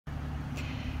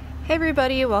Hey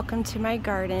everybody, welcome to my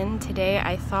garden. Today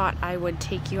I thought I would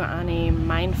take you on a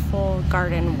mindful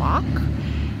garden walk.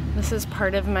 This is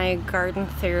part of my garden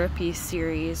therapy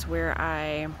series where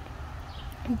I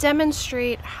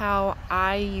demonstrate how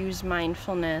I use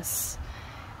mindfulness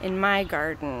in my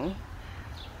garden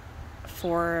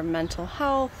for mental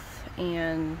health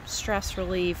and stress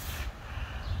relief.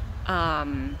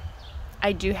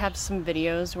 I do have some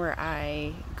videos where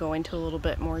I go into a little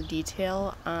bit more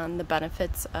detail on the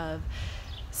benefits of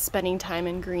spending time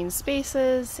in green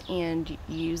spaces and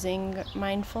using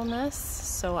mindfulness,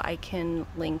 so I can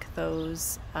link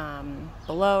those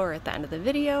below or at the end of the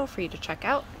video for you to check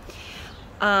out.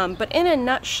 But in a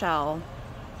nutshell,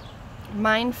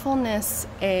 mindfulness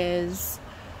is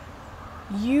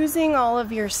using all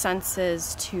of your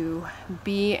senses to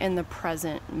be in the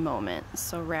present moment.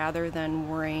 So rather than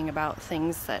worrying about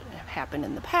things that have happened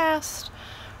in the past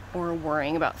or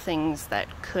worrying about things that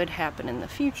could happen in the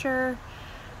future,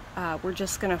 we're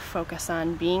just going to focus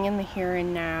on being in the here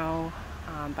and now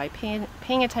by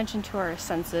paying attention to our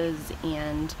senses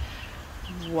and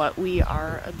what we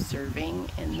are observing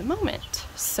in the moment.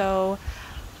 So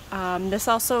this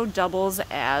also doubles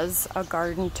as a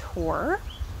garden tour.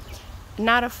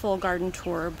 Not a full garden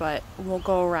tour, but we'll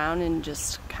go around and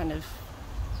just kind of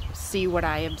see what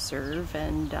I observe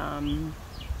and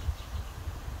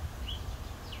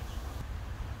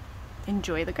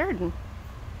enjoy the garden.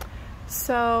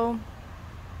 So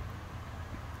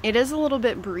it is a little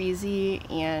bit breezy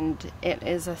and it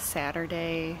is a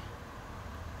Saturday,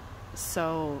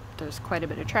 so there's quite a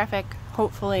bit of traffic.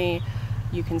 Hopefully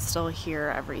you can still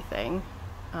hear everything.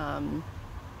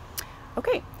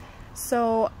 Okay,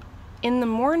 so in the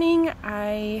morning,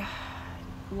 I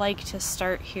like to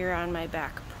start here on my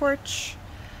back porch.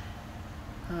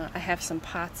 I have some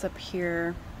pots up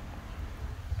here.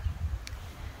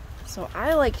 So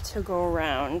I like to go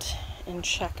around and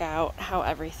check out how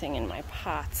everything in my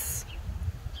pots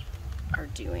are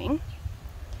doing.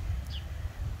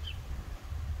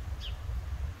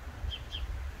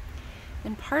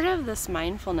 And part of this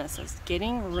mindfulness is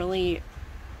getting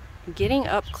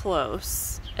up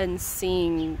close and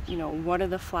seeing, what do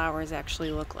the flowers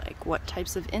actually look like? What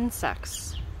types of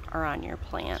insects are on your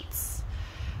plants?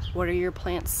 What do your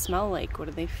plants smell like? What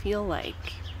do they feel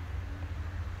like?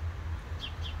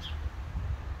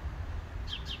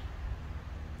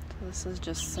 So this is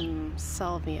just some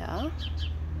salvia.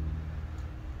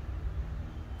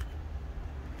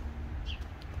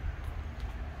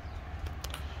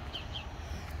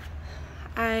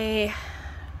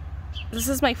 This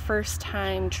is my first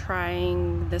time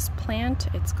trying this plant.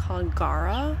 It's called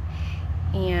Gara,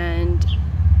 and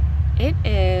it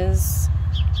is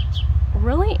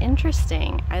really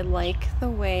interesting. I like the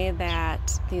way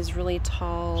that these really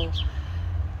tall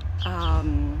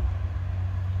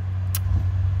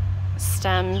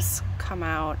stems come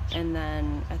out, and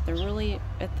then at the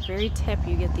very tip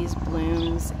you get these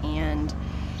blooms, and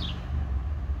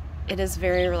it is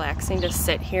very relaxing to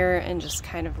sit here and just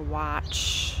kind of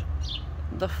watch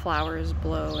the flowers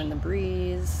blow in the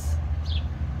breeze.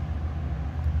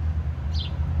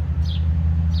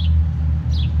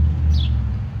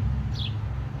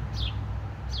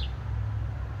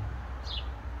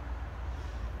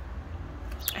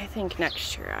 I think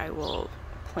next year I will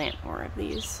plant more of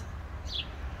these.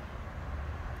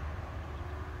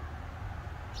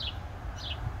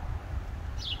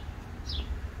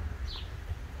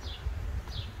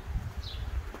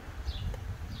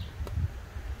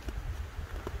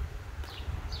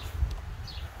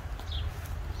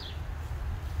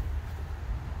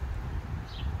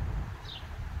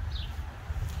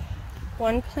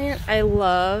 One plant I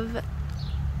love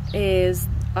is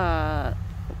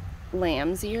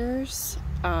lamb's ears.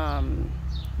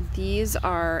 These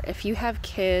are, if you have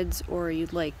kids or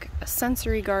you'd like a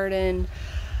sensory garden,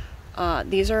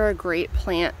 these are a great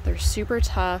plant. They're super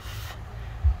tough.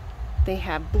 They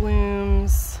have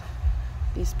blooms,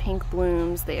 these pink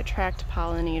blooms. They attract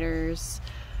pollinators,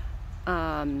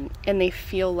 and they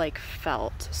feel like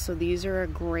felt. So these are a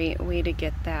great way to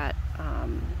get that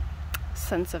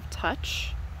sense of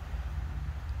touch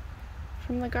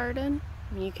from the garden.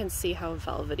 You can see how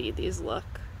velvety these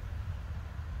look.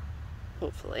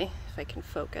 Hopefully, if I can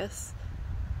focus.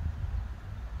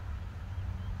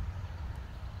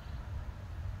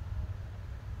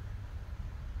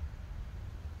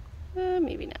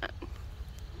 Maybe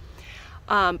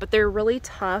not. But they're really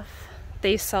tough.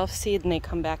 They self-seed and they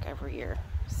come back every year.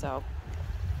 So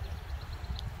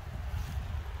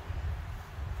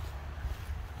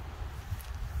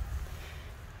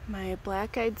my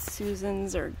black-eyed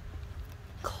Susans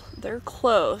they're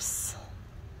close.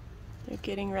 They're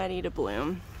getting ready to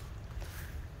bloom.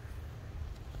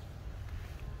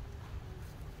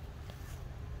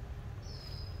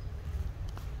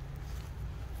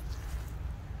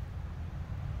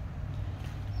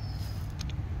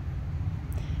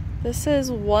 This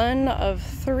is one of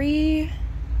 3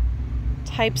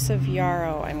 types of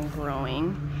yarrow I'm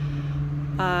growing.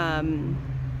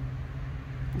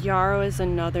 Yarrow is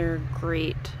another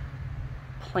great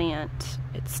plant.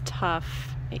 It's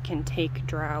tough. It can take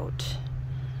drought.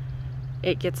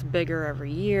 It gets bigger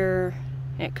every year.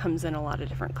 It comes in a lot of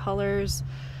different colors.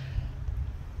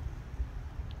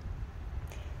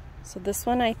 So this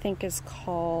one I think is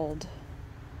called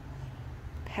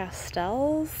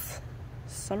Pastels,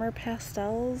 Summer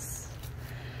Pastels.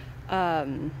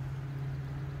 But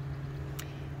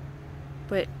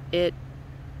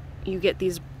you get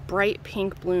these bright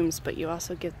pink blooms, but you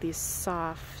also get these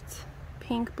soft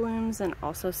pink blooms and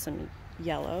also some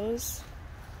yellows.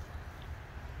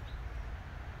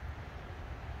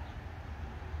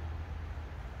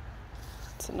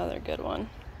 It's another good one.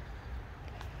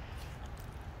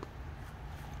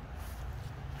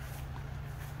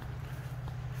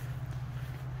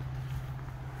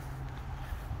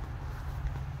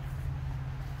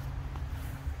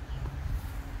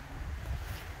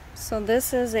 So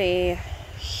this is a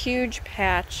huge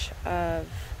patch of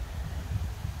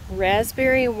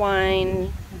raspberry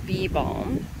wine bee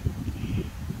balm,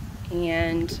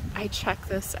 and I check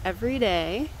this every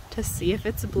day to see if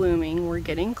it's blooming. We're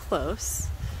getting close.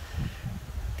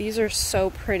 These are so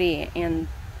pretty and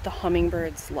the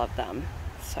hummingbirds love them,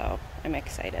 so I'm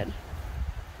excited.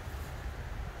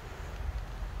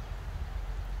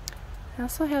 I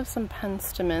also have some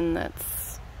penstemon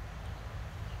that's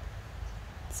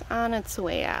on its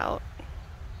way out.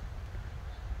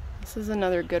 This is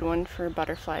another good one for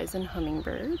butterflies and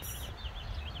hummingbirds.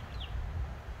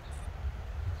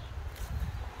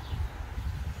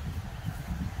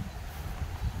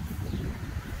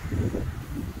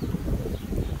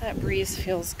 That breeze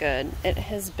feels good. It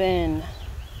has been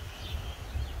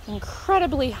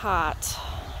incredibly hot.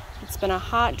 It's been a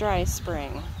hot, dry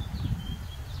spring.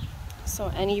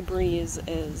 So any breeze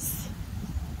is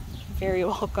very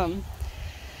welcome.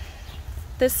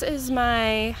 This is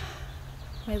my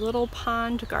little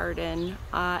pond garden.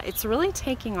 It's really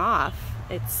taking off.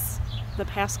 It's the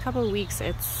past couple of weeks.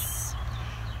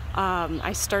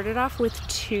 I started off with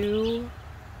 2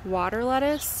 water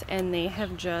lettuce, and they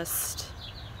have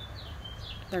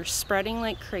they're spreading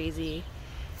like crazy.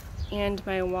 And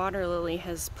my water lily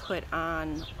has put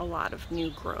on a lot of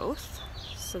new growth,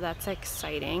 so that's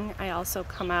exciting. I also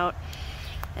come out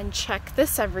and check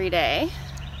this every day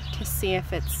to see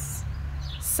if it's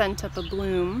sent up a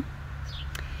bloom.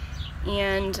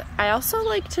 And I also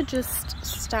like to just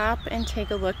stop and take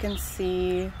a look and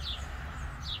see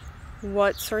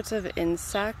what sorts of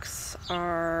insects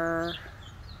are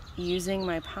using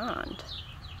my pond.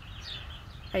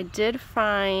 I did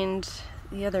find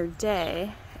the other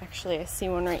day, actually I see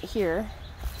one right here.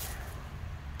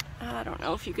 I don't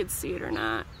know if you could see it or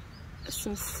not.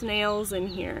 Some snails in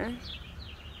here.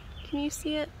 Can you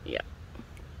see it? Yep.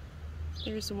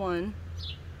 There's one.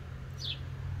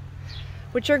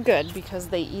 Which are good because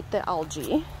they eat the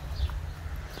algae.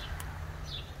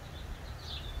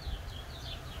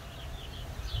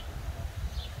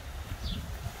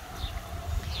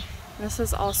 This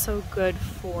is also good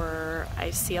for,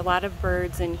 I see a lot of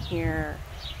birds in here,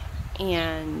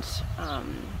 and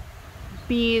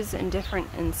bees and different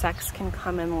insects can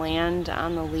come and land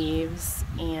on the leaves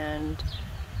and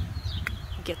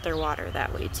get their water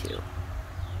that way too.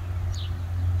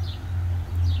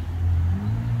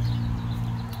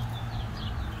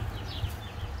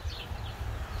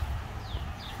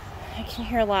 I can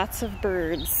hear lots of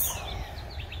birds.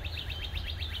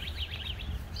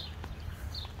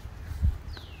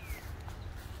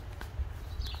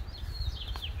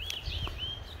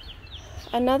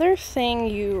 Another thing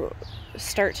you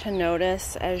start to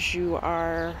notice as you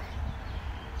are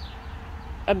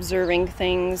observing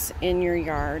things in your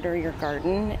yard or your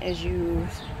garden is you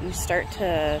start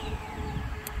to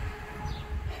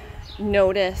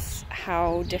notice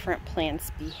how different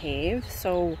plants behave.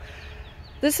 So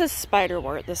this is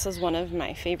spiderwort. This is one of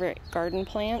my favorite garden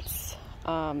plants.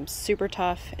 Super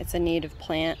tough. It's a native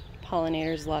plant.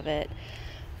 Pollinators love it.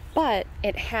 But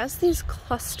it has these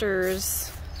clusters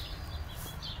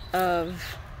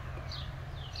of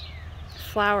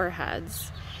flower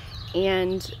heads,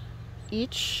 and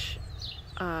each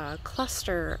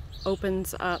cluster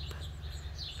opens up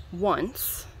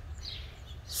once.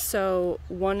 So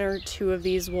 1 or 2 of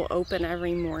these will open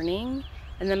every morning,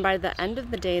 and then by the end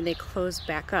of the day they close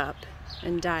back up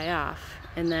and die off,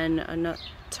 and then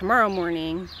tomorrow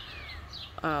morning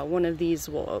one of these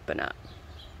will open up.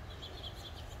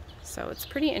 So it's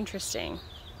pretty interesting.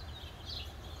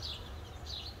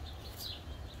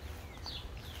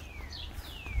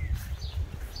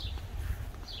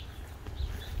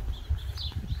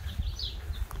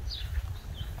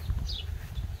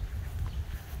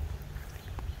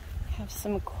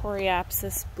 some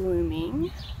coreopsis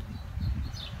blooming.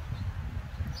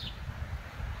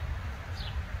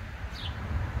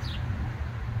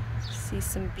 See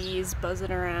some bees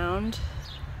buzzing around.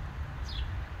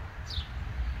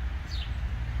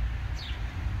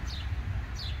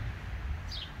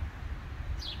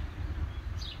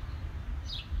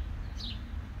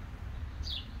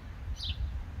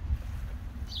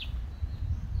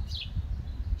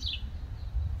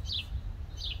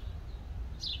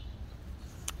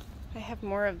 I have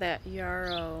more of that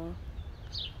yarrow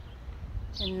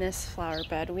in this flower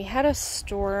bed. We had a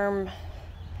storm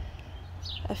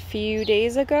a few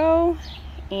days ago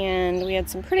and we had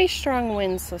some pretty strong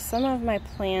winds, so some of my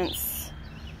plants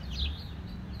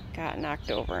got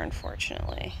knocked over,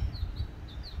 unfortunately.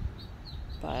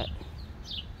 But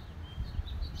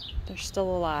they're still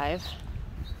alive.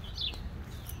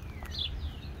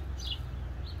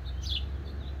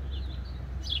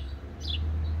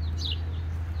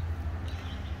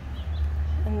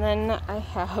 And then I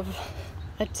have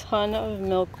a ton of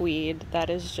milkweed that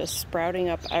is just sprouting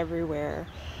up everywhere.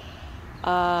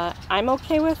 I'm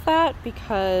okay with that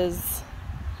because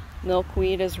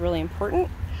milkweed is really important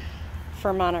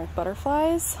for monarch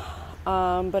butterflies,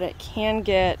 but it can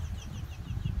get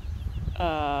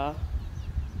a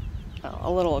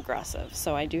little aggressive,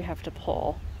 so I do have to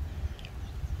pull.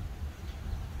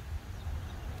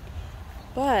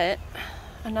 But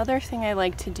another thing I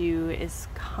like to do is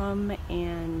come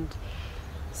and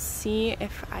see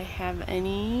if I have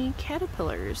any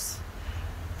caterpillars.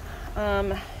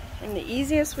 And the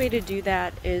easiest way to do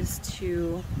that is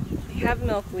to, if you have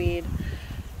milkweed,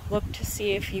 look to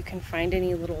see if you can find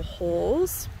any little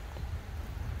holes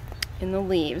in the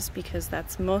leaves, because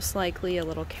that's most likely a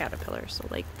little caterpillar. So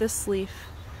like this leaf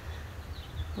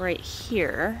right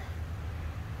here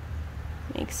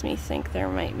makes me think there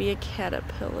might be a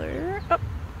caterpillar. Oh.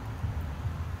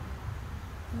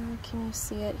 Can you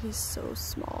see it? He's so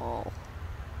small.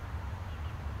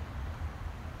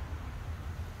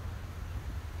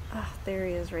 Ah, there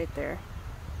he is right there.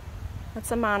 That's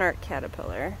a monarch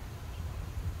caterpillar.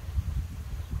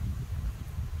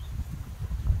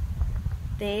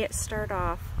 They start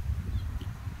off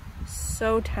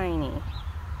so tiny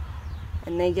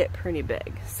and they get pretty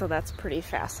big, so that's pretty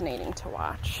fascinating to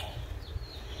watch.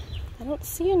 I don't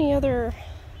see any other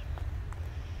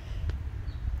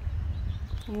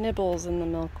nibbles in the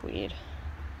milkweed.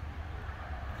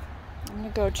 I'm gonna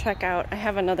go check out. I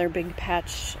have another big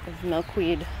patch of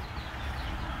milkweed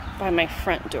by my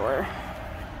front door.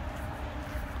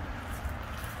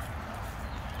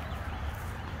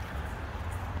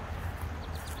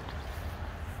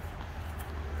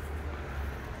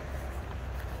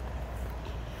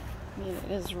 I mean,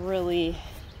 it is really,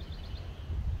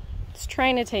 it's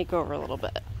trying to take over a little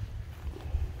bit,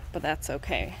 but that's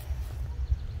okay,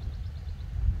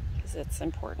 because it's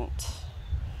important.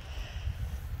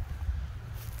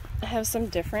 I have some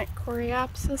different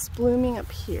coreopsis blooming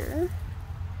up here.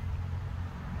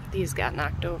 These got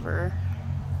knocked over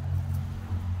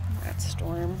that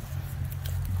storm.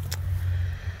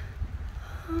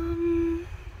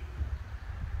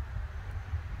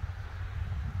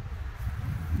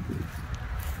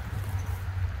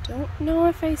 Don't know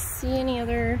if I see any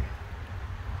other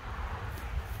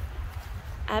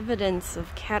evidence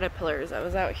of caterpillars. I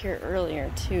was out here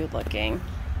earlier too looking.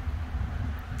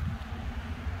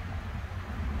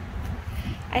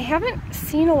 I haven't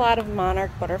seen a lot of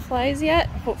monarch butterflies yet.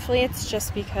 Hopefully it's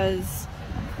just because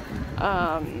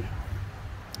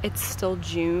it's still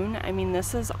June. I mean,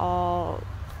 this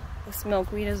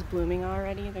milkweed is blooming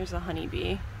already. There's a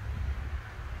honeybee.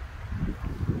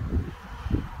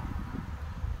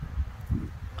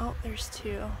 Oh, there's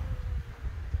two.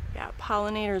 Yeah,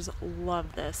 pollinators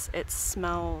love this. It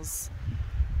smells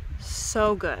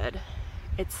so good.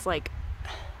 It's like,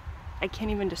 I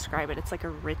can't even describe it. It's like a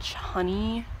rich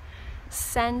honey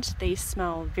scent. They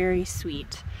smell very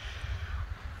sweet.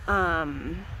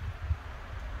 But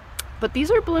these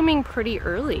are blooming pretty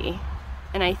early.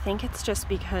 And I think it's just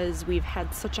because we've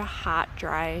had such a hot,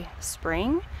 dry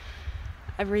spring.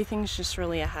 Everything's just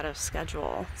really ahead of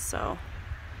schedule. So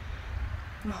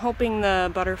I'm hoping the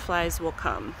butterflies will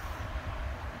come.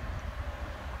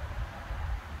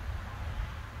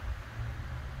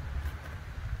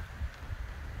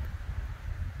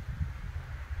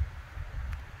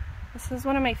 This is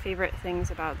one of my favorite things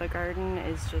about the garden,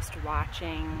 is just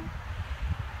watching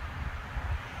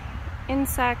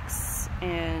insects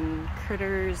and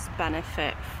critters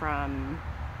benefit from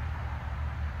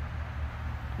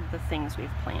the things we've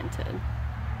planted.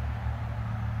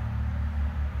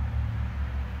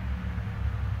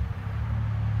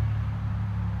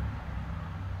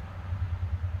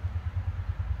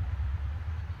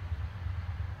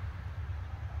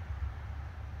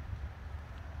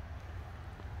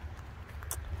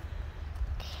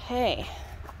 Okay.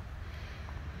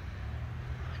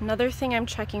 Another thing I'm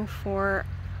checking for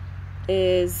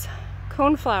is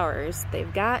coneflowers.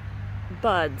 They've got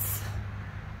buds.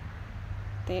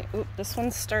 This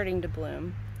one's starting to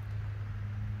bloom.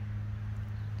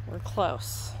 We're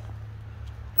close.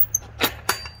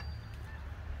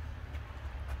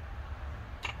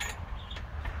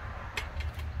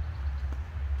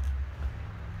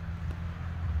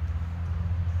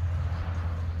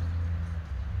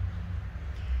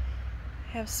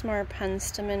 I have some more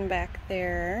penstemon back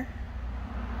there.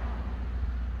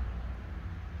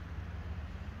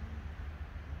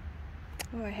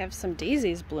 Oh, I have some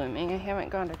daisies blooming. I haven't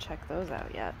gone to check those out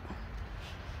yet.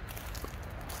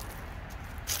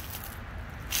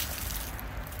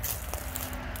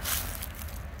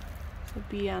 We'll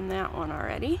be on that one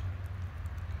already.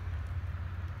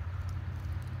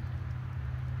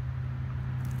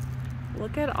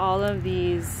 Look at all of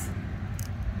these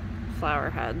flower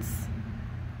heads.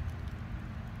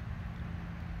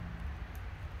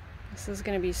 This is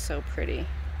going to be so pretty.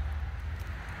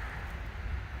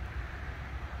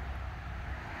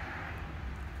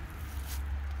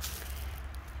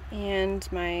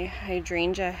 And my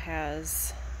hydrangea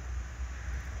has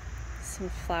some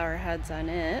flower heads on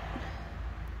it.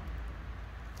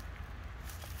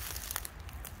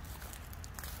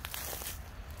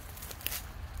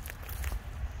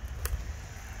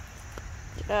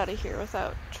 Get out of here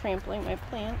without trampling my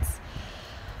plants.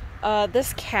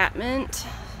 This catmint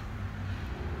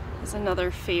is another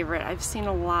favorite. I've seen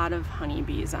a lot of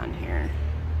honeybees on here.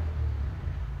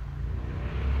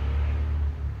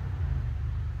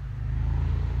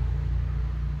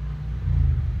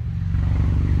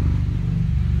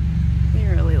 They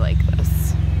really like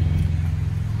this.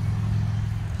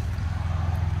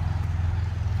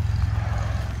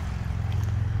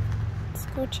 Let's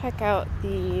go check out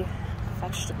the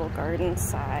vegetable garden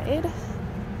side.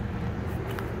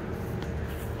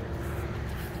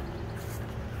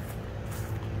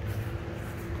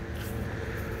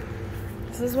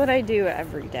 This is what I do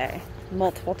every day,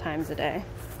 multiple times a day,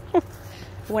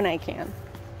 when I can.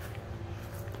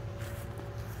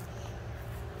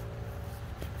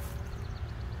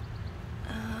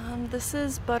 This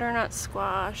is butternut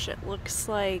squash. It looks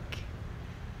like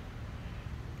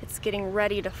it's getting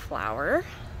ready to flower.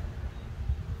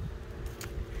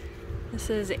 This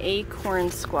is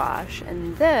acorn squash,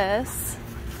 and this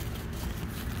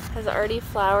has already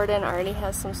flowered and already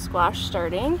has some squash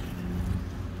starting.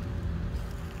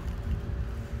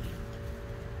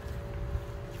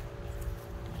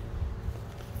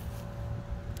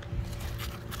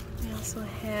 We also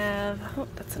have, oh,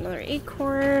 that's another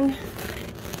acorn.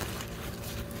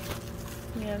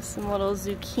 We have some little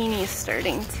zucchini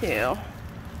starting too,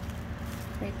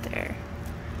 right there.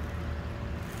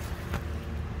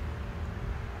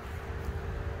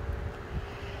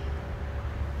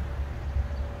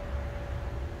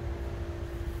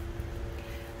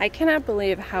 I cannot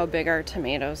believe how big our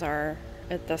tomatoes are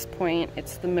at this point.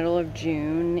 It's the middle of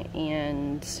June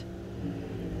and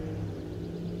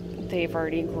they've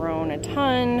already grown a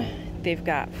ton.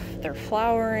 They're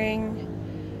flowering.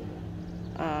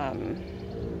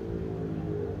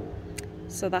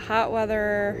 So the hot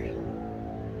weather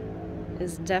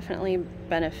is definitely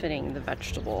benefiting the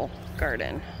vegetable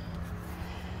garden.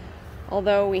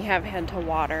 Although we have had to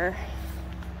water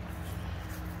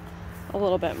a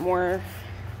little bit more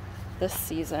this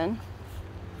season.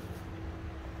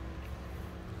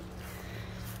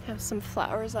 Have some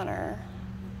flowers on our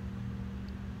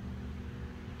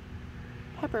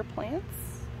pepper plants.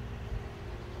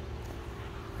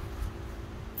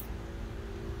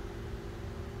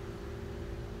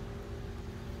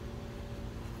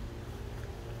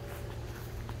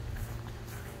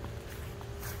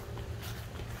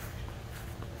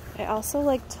 I also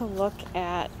like to look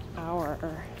at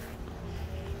our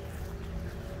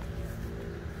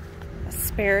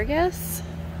asparagus.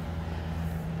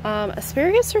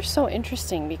 Asparagus are so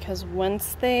interesting because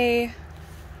once they,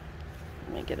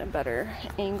 let me get a better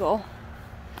angle.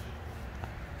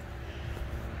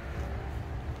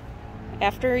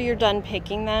 After you're done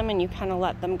picking them and you kind of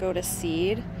let them go to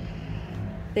seed,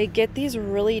 they get these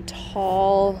really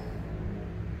tall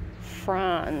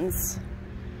fronds.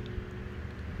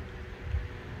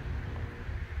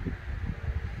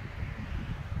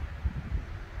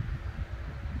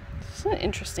 It's an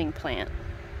interesting plant.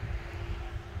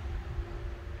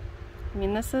 I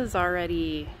mean, this is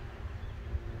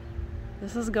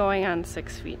going on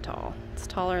 6 feet tall. It's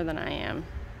taller than I am.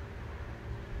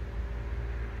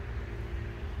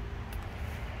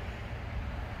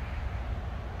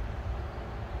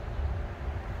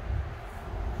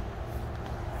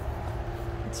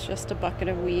 It's just a bucket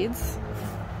of weeds.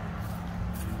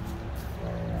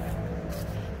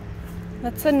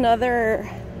 That's another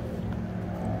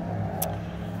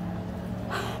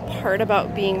part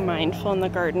about being mindful in the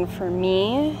garden for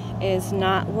me, is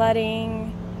not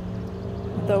letting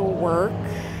the work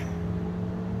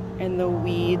and the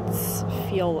weeds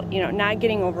feel, not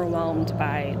getting overwhelmed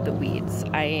by the weeds.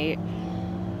 I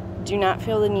do not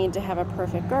feel the need to have a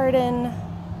perfect garden.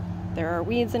 There are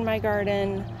weeds in my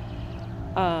garden.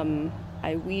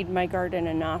 I weed my garden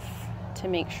enough to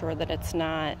make sure that it's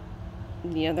not,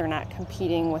 they're not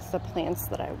competing with the plants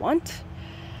that I want.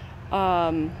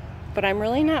 But I'm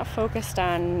really not focused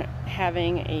on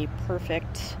having a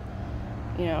perfect,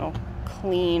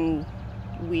 clean,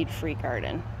 weed-free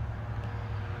garden.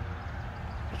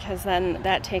 Because then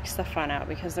that takes the fun out,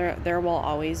 because there will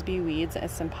always be weeds.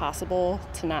 It's impossible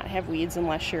to not have weeds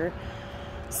unless you're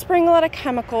spraying a lot of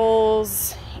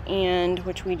chemicals, and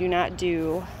which we do not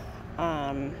do.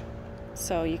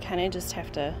 So you kind of just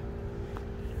have to,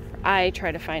 I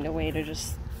try to find a way to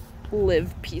just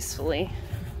live peacefully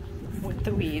with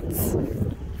the weeds.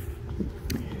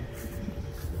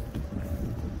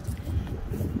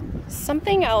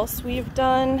 Something else we've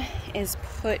done is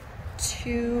put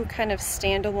 2 kind of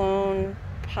standalone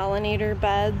pollinator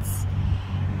beds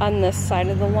on this side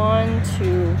of the lawn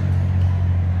to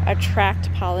attract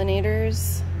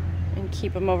pollinators and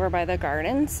keep them over by the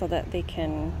garden so that they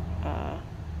can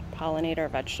pollinate our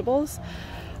vegetables.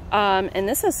 And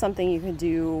this is something you could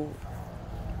do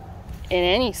in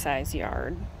any size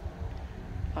yard.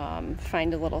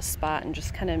 Find a little spot and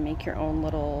just kind of make your own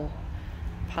little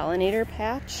pollinator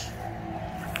patch.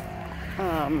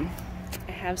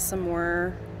 I have some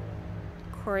more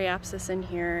coreopsis in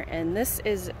here, and this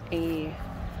is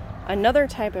another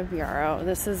type of yarrow.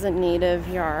 This is a native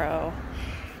yarrow.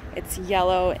 It's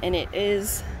yellow and it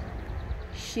is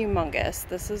humongous.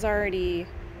 This is already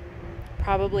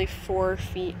probably 4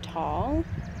 feet tall,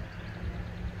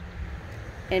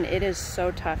 and it is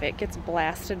so tough. It gets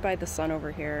blasted by the sun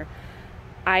over here.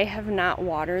 I have not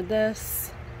watered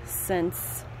this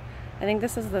since, I think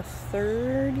this is the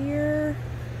 3rd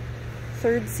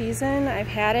season I've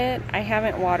had it. I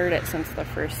haven't watered it since the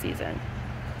 1st season.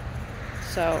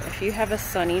 So if you have a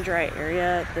sunny, dry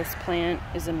area, this plant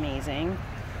is amazing.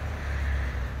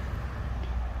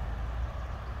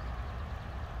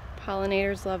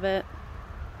 Pollinators love it.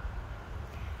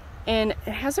 And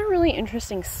it has a really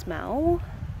interesting smell.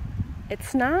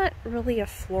 It's not really a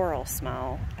floral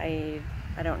smell. I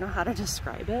don't know how to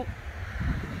describe it.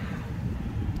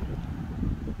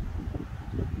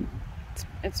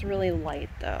 It's really light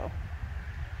though.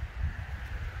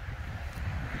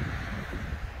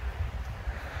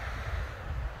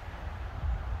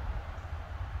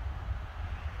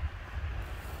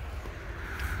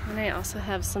 And I also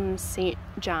have some St.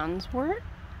 John's wort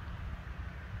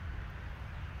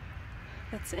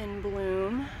that's in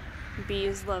bloom.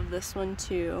 Bees love this one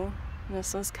too. And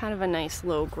this is kind of a nice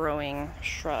low growing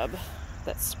shrub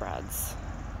that spreads.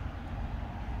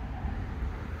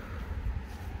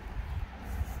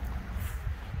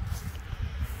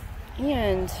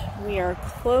 And we are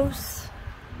close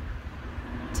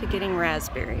to getting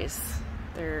raspberries.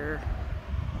 They're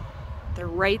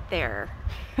right there.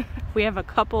 We have a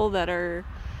couple that are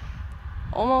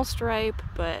almost ripe,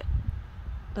 but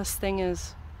this thing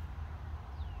is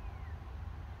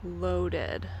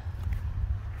loaded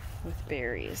with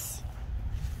berries.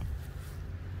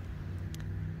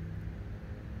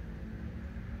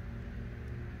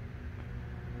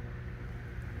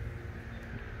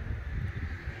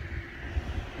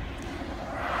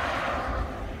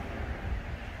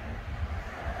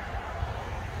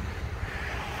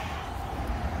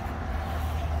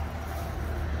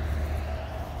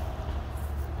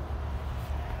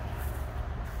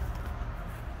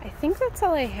 I think that's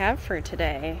all I have for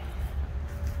today.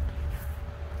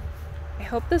 I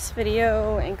hope this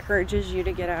video encourages you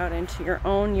to get out into your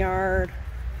own yard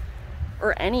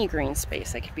or any green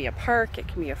space. It could be a park, it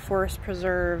can be a forest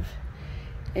preserve,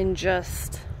 and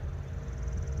just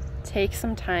take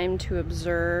some time to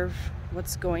observe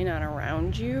what's going on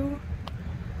around you.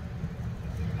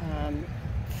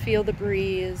 Feel the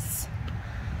breeze,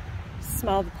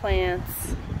 smell the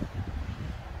plants,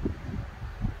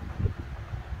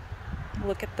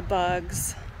 look at the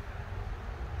bugs.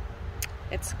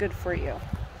 It's good for you.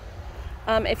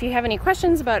 If you have any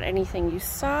questions about anything you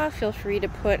saw, feel free to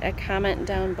put a comment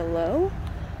down below.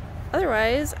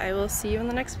 Otherwise, I will see you in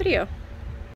the next video.